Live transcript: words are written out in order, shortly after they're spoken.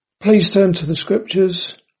Please turn to the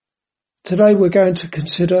scriptures. Today we're going to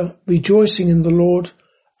consider rejoicing in the Lord,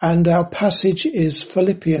 and our passage is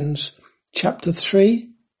Philippians chapter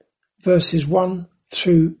 3, verses 1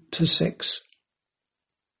 through to 6.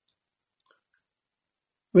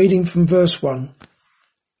 Reading from verse 1.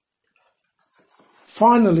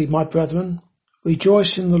 Finally, my brethren,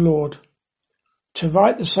 rejoice in the Lord. To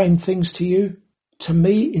write the same things to you, to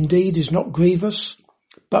me indeed is not grievous,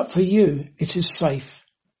 but for you it is safe.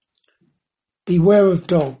 Beware of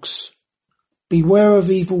dogs. Beware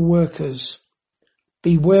of evil workers.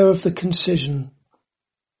 Beware of the concision.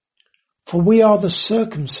 For we are the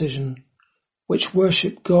circumcision, which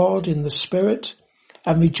worship God in the Spirit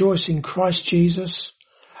and rejoice in Christ Jesus,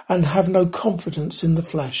 and have no confidence in the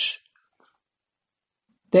flesh.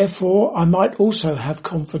 Therefore I might also have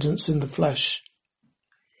confidence in the flesh.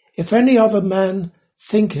 If any other man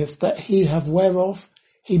thinketh that he have whereof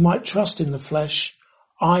he might trust in the flesh,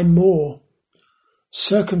 I more.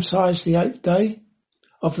 Circumcised the 8th day,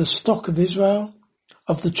 of the stock of Israel,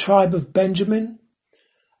 of the tribe of Benjamin,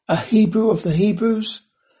 a Hebrew of the Hebrews,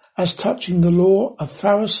 as touching the law, a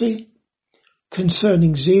Pharisee,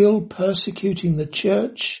 concerning zeal, persecuting the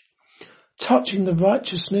church, touching the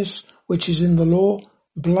righteousness which is in the law,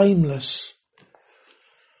 blameless.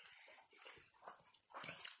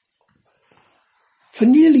 For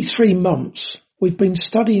nearly 3 months, we've been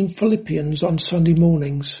studying Philippians on Sunday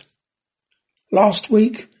mornings. Last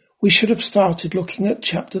week, we should have started looking at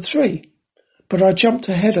chapter 3, but I jumped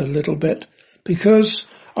ahead a little bit because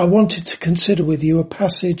I wanted to consider with you a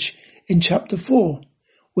passage in chapter 4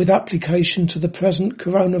 with application to the present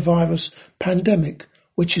coronavirus pandemic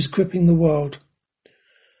which is gripping the world.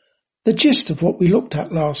 The gist of what we looked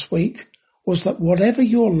at last week was that whatever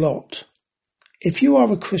your lot, if you are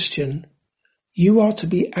a Christian, you are to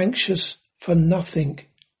be anxious for nothing.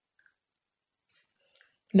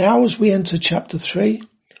 Now as we enter chapter 3,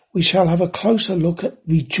 we shall have a closer look at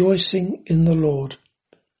rejoicing in the Lord.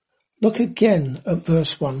 Look again at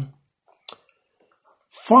verse 1.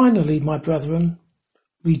 Finally, my brethren,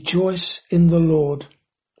 rejoice in the Lord.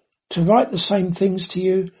 To write the same things to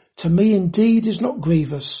you, to me indeed is not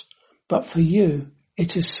grievous, but for you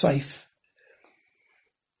it is safe.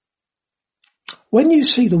 When you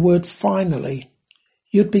see the word finally,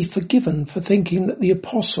 you'd be forgiven for thinking that the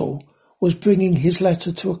apostle was bringing his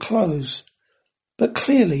letter to a close, but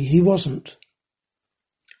clearly he wasn't.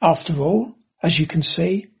 After all, as you can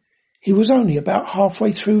see, he was only about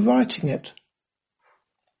halfway through writing it.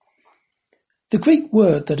 The Greek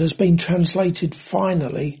word that has been translated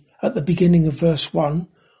finally at the beginning of verse 1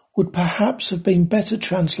 would perhaps have been better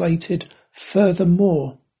translated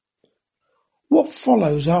furthermore. What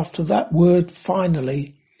follows after that word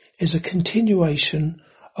finally is a continuation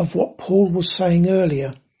of what Paul was saying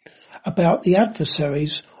earlier about the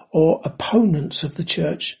adversaries or opponents of the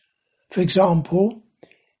church. For example,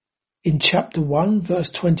 in chapter 1, verse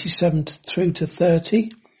 27 through to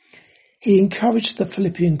 30, he encouraged the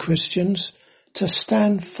Philippian Christians to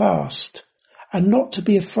stand fast and not to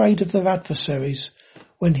be afraid of their adversaries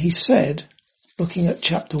when he said, looking at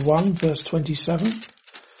chapter 1, verse 27,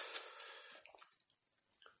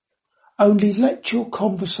 only let your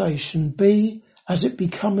conversation be as it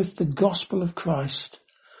becometh the gospel of Christ,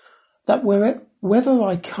 that whether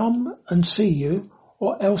I come and see you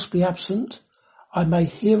or else be absent, I may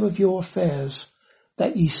hear of your affairs,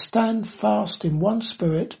 that ye stand fast in one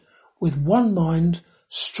spirit, with one mind,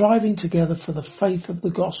 striving together for the faith of the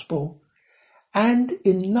gospel, and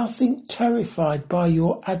in nothing terrified by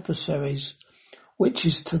your adversaries, which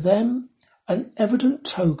is to them an evident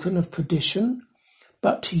token of perdition,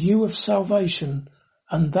 but to you of salvation,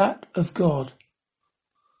 and that of God.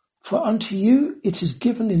 For unto you it is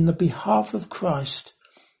given in the behalf of Christ,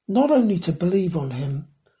 not only to believe on him,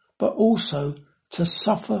 but also to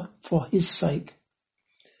suffer for his sake,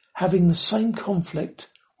 having the same conflict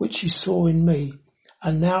which ye saw in me,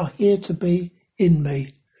 and now here to be in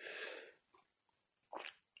me.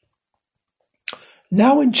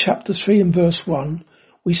 Now in chapter 3 and verse 1,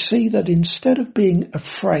 we see that instead of being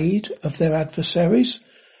afraid of their adversaries,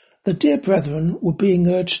 the dear brethren were being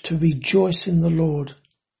urged to rejoice in the Lord.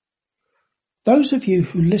 Those of you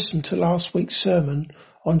who listened to last week's sermon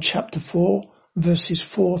on chapter 4, verses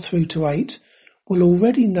 4 through to 8, will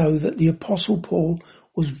already know that the Apostle Paul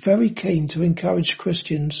was very keen to encourage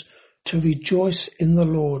Christians to rejoice in the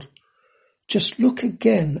Lord. Just look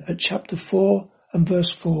again at chapter 4 and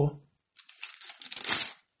verse 4.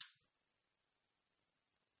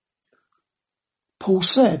 Paul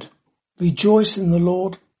said, rejoice in the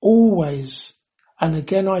Lord always, and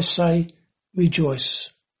again I say,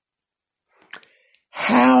 rejoice.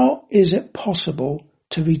 How is it possible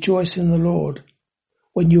to rejoice in the Lord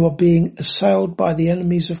when you are being assailed by the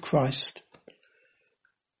enemies of Christ?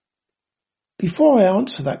 Before I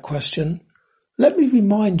answer that question, let me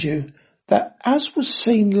remind you that, as was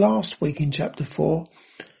seen last week in chapter 4,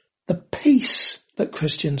 the peace that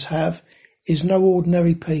Christians have is no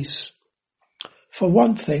ordinary peace. For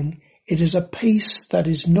one thing, it is a peace that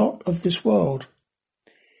is not of this world.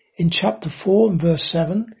 In chapter 4 and verse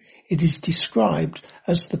 7, it is described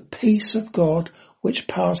as the peace of God which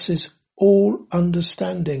passes all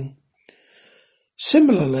understanding.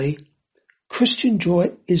 Similarly, Christian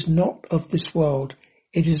joy is not of this world.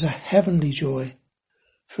 It is a heavenly joy.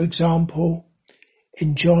 For example,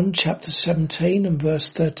 in John chapter 17 and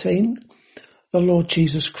verse 13, the Lord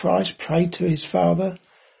Jesus Christ prayed to his Father,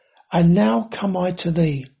 "And now come I to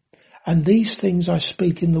thee, and these things I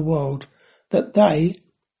speak in the world, that they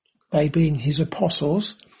being his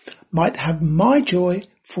apostles, might have my joy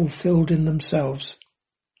fulfilled in themselves."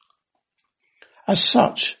 As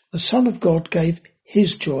such, the Son of God gave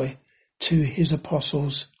his joy to his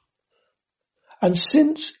apostles. And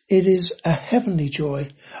since it is a heavenly joy,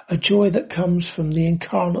 a joy that comes from the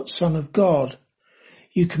incarnate Son of God,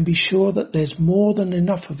 you can be sure that there's more than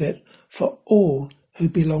enough of it for all who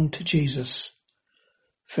belong to Jesus.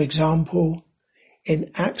 For example,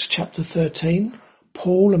 in Acts chapter 13,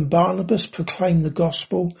 Paul and Barnabas proclaimed the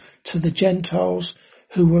gospel to the Gentiles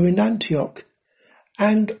who were in Antioch,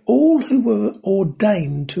 and all who were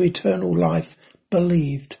ordained to eternal life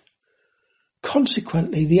believed.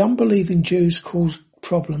 Consequently, the unbelieving Jews caused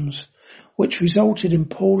problems, which resulted in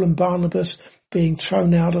Paul and Barnabas being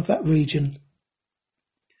thrown out of that region.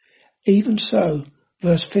 Even so,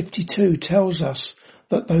 verse 52 tells us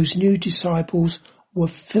that those new disciples were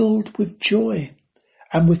filled with joy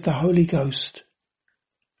and with the Holy Ghost.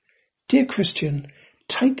 Dear Christian,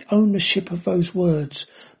 take ownership of those words.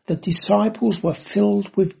 The disciples were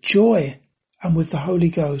filled with joy and with the Holy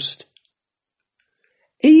Ghost.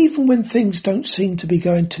 Even when things don't seem to be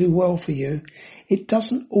going too well for you, it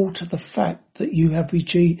doesn't alter the fact that you have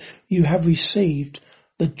received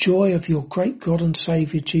the joy of your great God and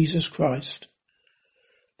Saviour Jesus Christ.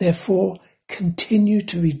 Therefore, continue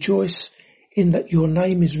to rejoice in that your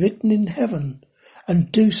name is written in heaven,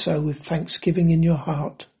 and do so with thanksgiving in your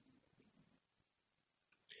heart.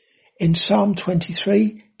 In Psalm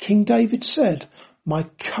 23, King David said, "My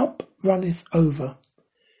cup runneth over."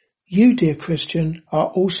 You, dear Christian, are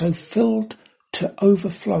also filled to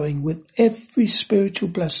overflowing with every spiritual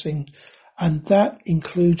blessing, and that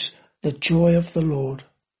includes the joy of the Lord.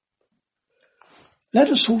 Let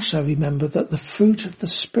us also remember that the fruit of the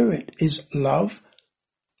Spirit is love,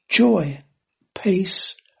 joy,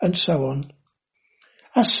 peace, and so on.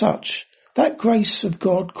 As such, that grace of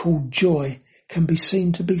God called joy can be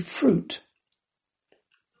seen to be fruit.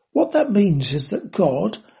 What that means is that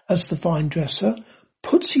God, as the vine dresser,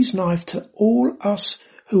 puts his knife to all us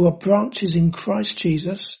who are branches in Christ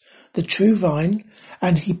Jesus, the true vine,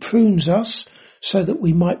 and he prunes us so that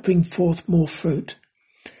we might bring forth more fruit.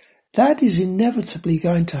 That is inevitably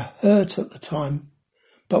going to hurt at the time,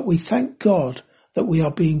 but we thank God that we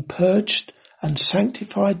are being purged and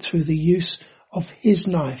sanctified through the use of his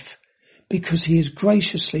knife, because he is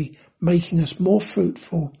graciously making us more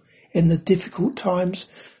fruitful in the difficult times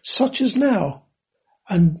such as now,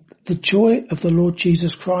 and the joy of the Lord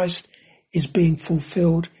Jesus Christ is being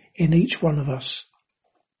fulfilled in each one of us.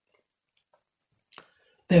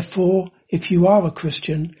 Therefore, if you are a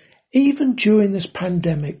Christian, even during this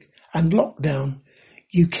pandemic and lockdown,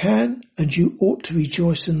 you can and you ought to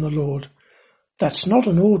rejoice in the Lord. That's not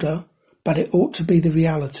an order, but it ought to be the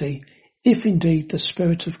reality, if indeed the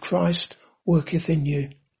Spirit of Christ worketh in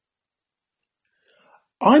you.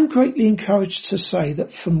 I'm greatly encouraged to say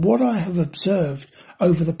that from what I have observed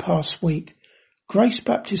over the past week, Grace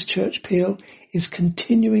Baptist Church Peel is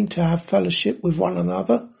continuing to have fellowship with one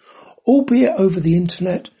another, albeit over the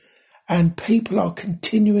internet, and people are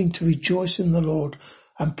continuing to rejoice in the Lord,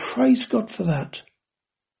 and praise God for that.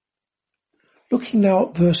 Looking now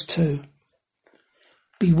at verse 2.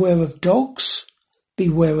 Beware of dogs,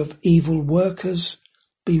 beware of evil workers,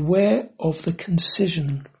 beware of the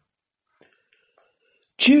concision.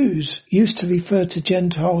 Jews used to refer to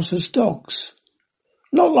Gentiles as dogs,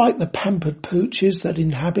 not like the pampered pooches that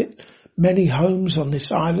inhabit many homes on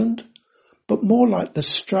this island, but more like the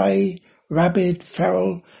stray, rabid,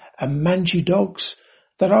 feral and mangy dogs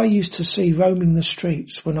that I used to see roaming the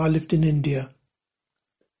streets when I lived in India.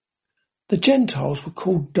 The Gentiles were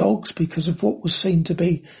called dogs because of what was seen to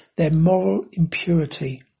be their moral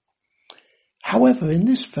impurity. However, in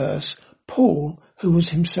this verse, Paul, who was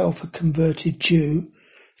himself a converted Jew,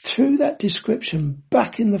 threw that description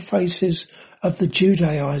back in the faces of the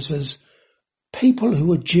Judaizers, people who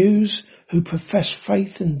were Jews who professed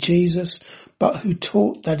faith in Jesus, but who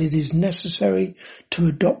taught that it is necessary to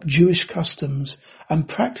adopt Jewish customs and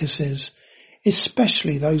practices,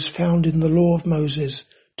 especially those found in the law of Moses,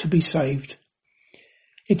 to be saved.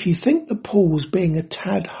 If you think that Paul was being a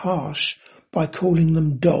tad harsh by calling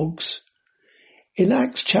them dogs, in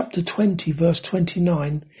Acts chapter 20 verse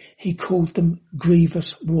 29, he called them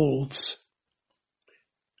grievous wolves.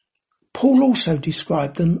 Paul also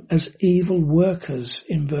described them as evil workers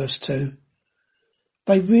in verse 2.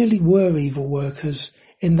 They really were evil workers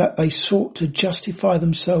in that they sought to justify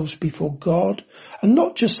themselves before God, and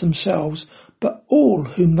not just themselves, but all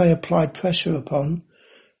whom they applied pressure upon,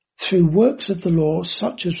 through works of the law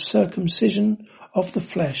such as circumcision of the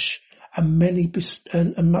flesh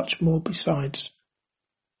and much more besides.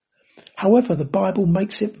 However, the Bible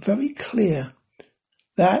makes it very clear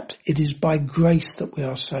that it is by grace that we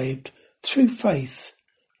are saved, through faith,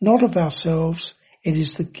 not of ourselves. It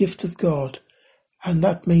is the gift of God, and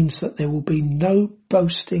that means that there will be no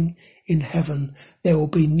boasting in heaven. There will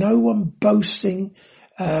be no one boasting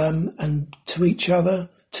and to each other,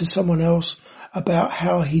 to someone else, about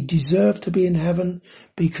how he deserved to be in heaven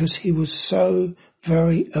because he was so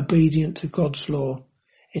very obedient to God's law.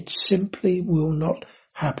 It simply will not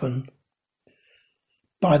happen.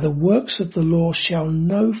 By the works of the law shall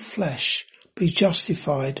no flesh be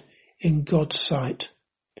justified in God's sight.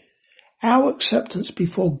 Our acceptance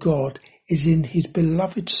before God is in his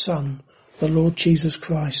beloved Son, the Lord Jesus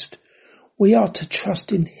Christ. We are to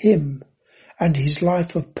trust in him and his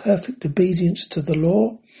life of perfect obedience to the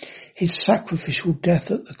law, his sacrificial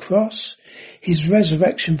death at the cross, his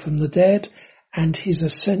resurrection from the dead, and his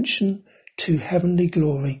ascension to heavenly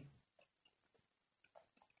glory.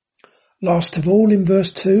 Last of all, in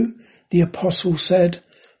verse 2, the apostle said,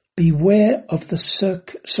 beware of the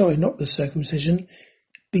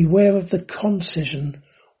beware of the concision,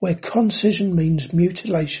 where concision means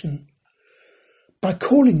mutilation. By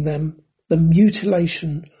calling them the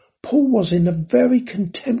mutilation, Paul was in a very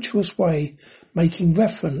contemptuous way making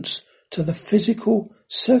reference to the physical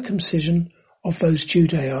circumcision of those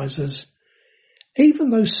Judaizers. Even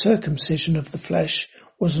though circumcision of the flesh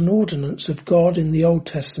was an ordinance of God in the Old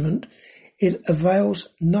Testament, it avails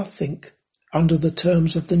nothing under the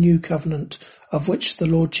terms of the new covenant, of which the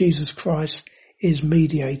Lord Jesus Christ is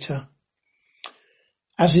mediator.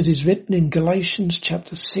 As it is written in Galatians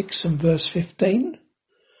chapter 6 and verse 15,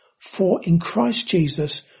 for in Christ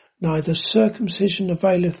Jesus neither circumcision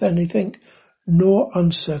availeth anything, nor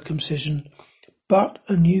uncircumcision, but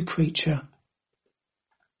a new creature.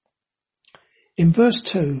 In verse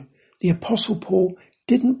 2, the Apostle Paul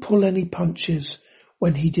didn't pull any punches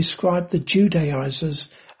when he described the Judaizers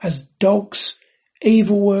as dogs,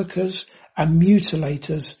 evil workers, and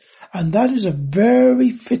mutilators, and that is a very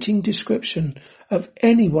fitting description of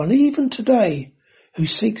anyone, even today, who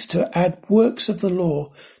seeks to add works of the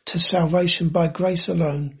law to salvation by grace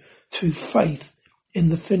alone through faith in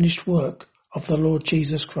the finished work of the Lord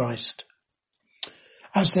Jesus Christ.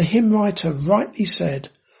 As the hymn writer rightly said,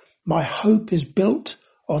 my hope is built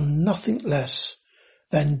on nothing less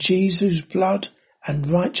than Jesus' blood and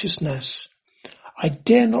righteousness. I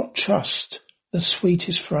dare not trust the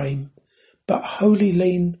sweetest frame, but wholly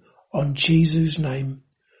lean on Jesus' name.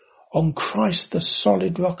 On Christ the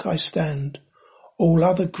solid rock I stand, all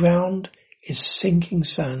other ground is sinking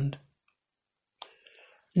sand.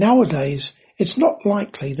 Nowadays, it's not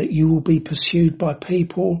likely that you will be pursued by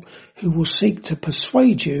people who will seek to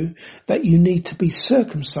persuade you that you need to be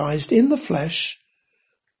circumcised in the flesh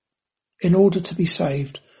in order to be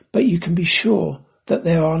saved, but you can be sure that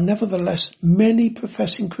there are nevertheless many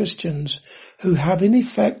professing Christians who have in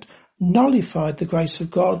effect nullified the grace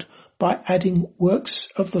of God by adding works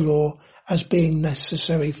of the law as being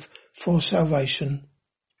necessary for salvation.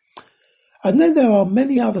 And then there are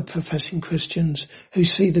many other professing Christians who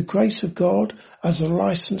see the grace of God as a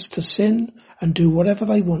license to sin and do whatever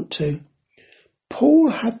they want to. Paul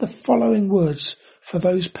had the following words for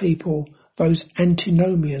those people, those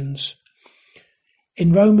antinomians.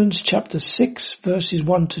 In Romans chapter 6 verses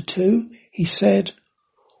 1 to 2, he said,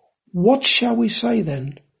 what shall we say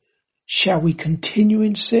then? Shall we continue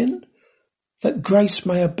in sin, that grace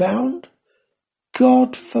may abound?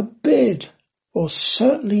 God forbid, or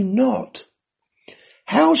certainly not.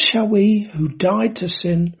 How shall we who died to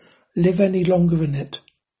sin live any longer in it?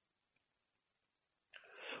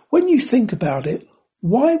 When you think about it,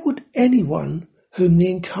 why would anyone whom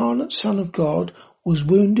the incarnate Son of God was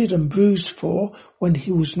wounded and bruised for when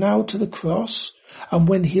he was nailed to the cross and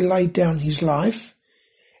when he laid down his life,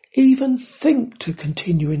 even think to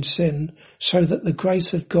continue in sin so that the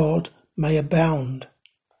grace of God may abound.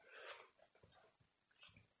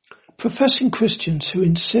 Professing Christians who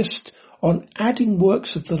insist on adding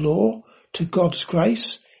works of the law to God's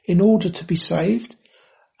grace in order to be saved,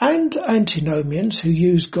 and antinomians who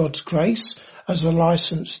use God's grace as a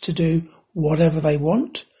license to do whatever they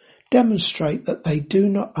want, demonstrate that they do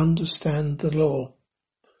not understand the law.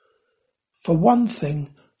 For one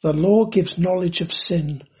thing, the law gives knowledge of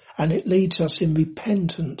sin, and it leads us in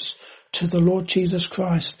repentance to the Lord Jesus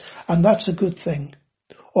Christ, and that's a good thing.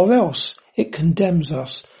 Or else it condemns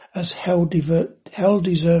us as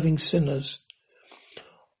hell-deserving sinners.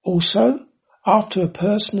 Also, after a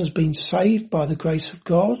person has been saved by the grace of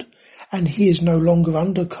God, and he is no longer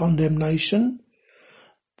under condemnation,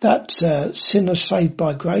 that sinner saved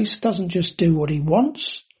by grace doesn't just do what he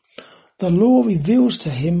wants. The law reveals to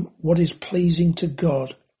him what is pleasing to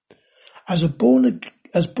God. As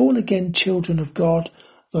born-again children of God,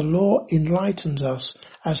 the law enlightens us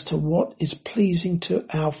as to what is pleasing to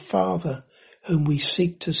our Father, whom we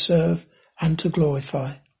seek to serve and to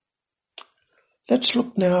glorify. Let's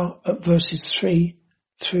look now at verses 3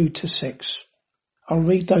 through to 6. I'll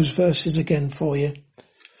read those verses again for you.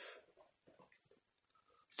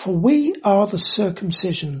 For we are the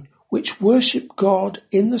circumcision which worship God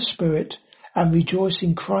in the Spirit and rejoice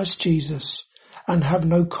in Christ Jesus, and have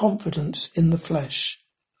no confidence in the flesh.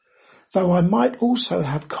 Though I might also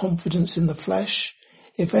have confidence in the flesh,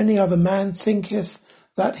 if any other man thinketh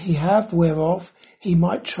that he have whereof he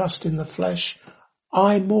might trust in the flesh,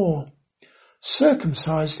 I more.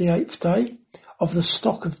 Circumcised the 8th day, of the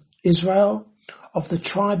stock of Israel, of the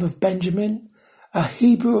tribe of Benjamin, a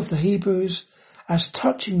Hebrew of the Hebrews, as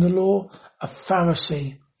touching the law, a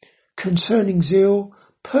Pharisee, concerning zeal,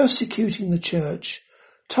 persecuting the church,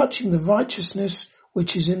 touching the righteousness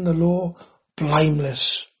which is in the law,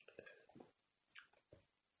 blameless.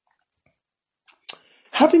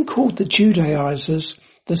 Having called the Judaizers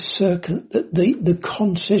the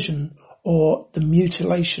concision or the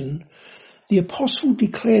mutilation, the apostle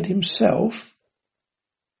declared himself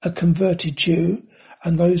a converted Jew,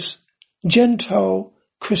 and those Gentile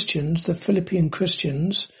Christians, the Philippian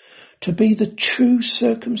Christians, to be the true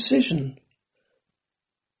circumcision.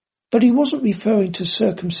 But he wasn't referring to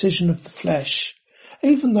circumcision of the flesh,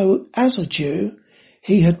 even though as a Jew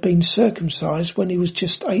he had been circumcised when he was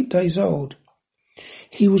just 8 days old.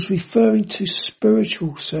 He was referring to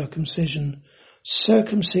spiritual circumcision,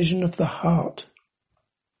 circumcision of the heart.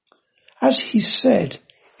 As he said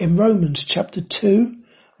in Romans chapter 2,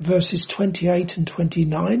 verses 28 and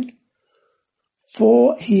 29,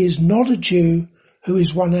 for he is not a Jew who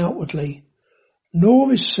is one outwardly,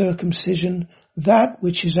 nor is circumcision that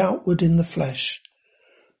which is outward in the flesh,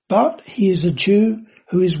 but he is a Jew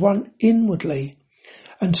who is one inwardly,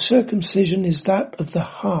 and circumcision is that of the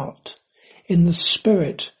heart, in the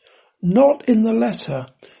spirit, not in the letter,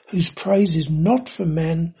 whose praise is not from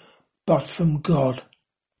men, but from God.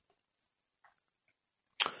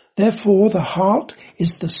 Therefore the heart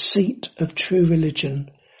is the seat of true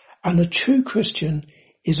religion, and a true Christian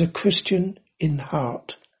is a Christian in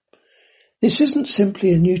heart. This isn't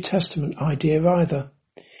simply a New Testament idea either.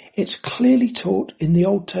 It's clearly taught in the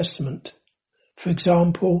Old Testament. For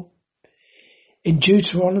example, in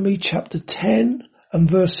Deuteronomy chapter 10 and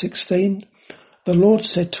verse 16, the Lord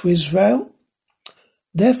said to Israel,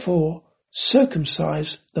 therefore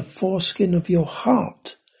circumcise the foreskin of your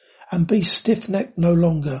heart and be stiff-necked no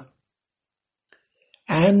longer.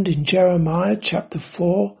 And in Jeremiah chapter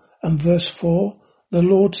 4 and verse 4, the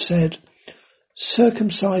Lord said,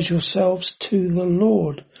 circumcise yourselves to the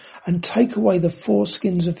Lord and take away the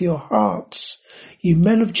foreskins of your hearts, you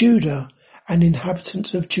men of Judah and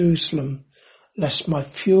inhabitants of Jerusalem, lest my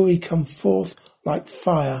fury come forth like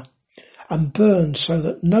fire and burn so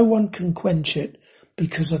that no one can quench it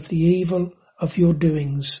because of the evil of your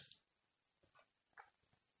doings.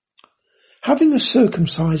 Having a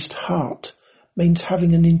circumcised heart means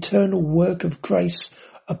having an internal work of grace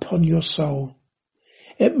upon your soul.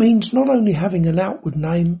 It means not only having an outward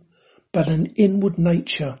name, but an inward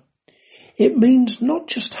nature. It means not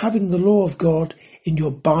just having the law of God in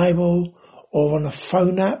your Bible or on a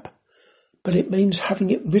phone app, but it means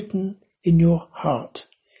having it written in your heart.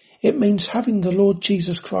 It means having the Lord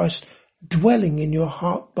Jesus Christ dwelling in your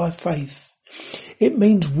heart by faith. It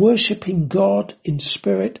means worshipping God in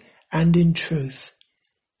spirit and in truth.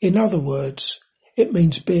 In other words, it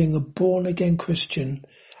means being a born-again Christian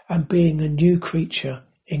and being a new creature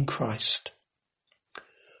in Christ.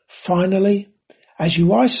 Finally, as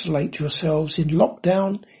you isolate yourselves in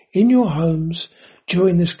lockdown in your homes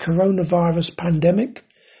during this coronavirus pandemic,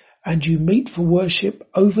 and you meet for worship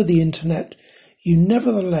over the internet, you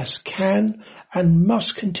nevertheless can and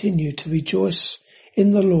must continue to rejoice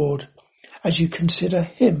in the Lord as you consider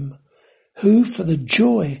him who, for the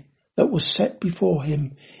joy that was set before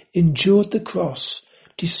him, endured the cross,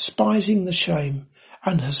 despising the shame,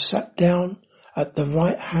 and has sat down at the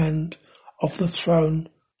right hand of the throne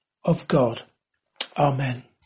of God. Amen.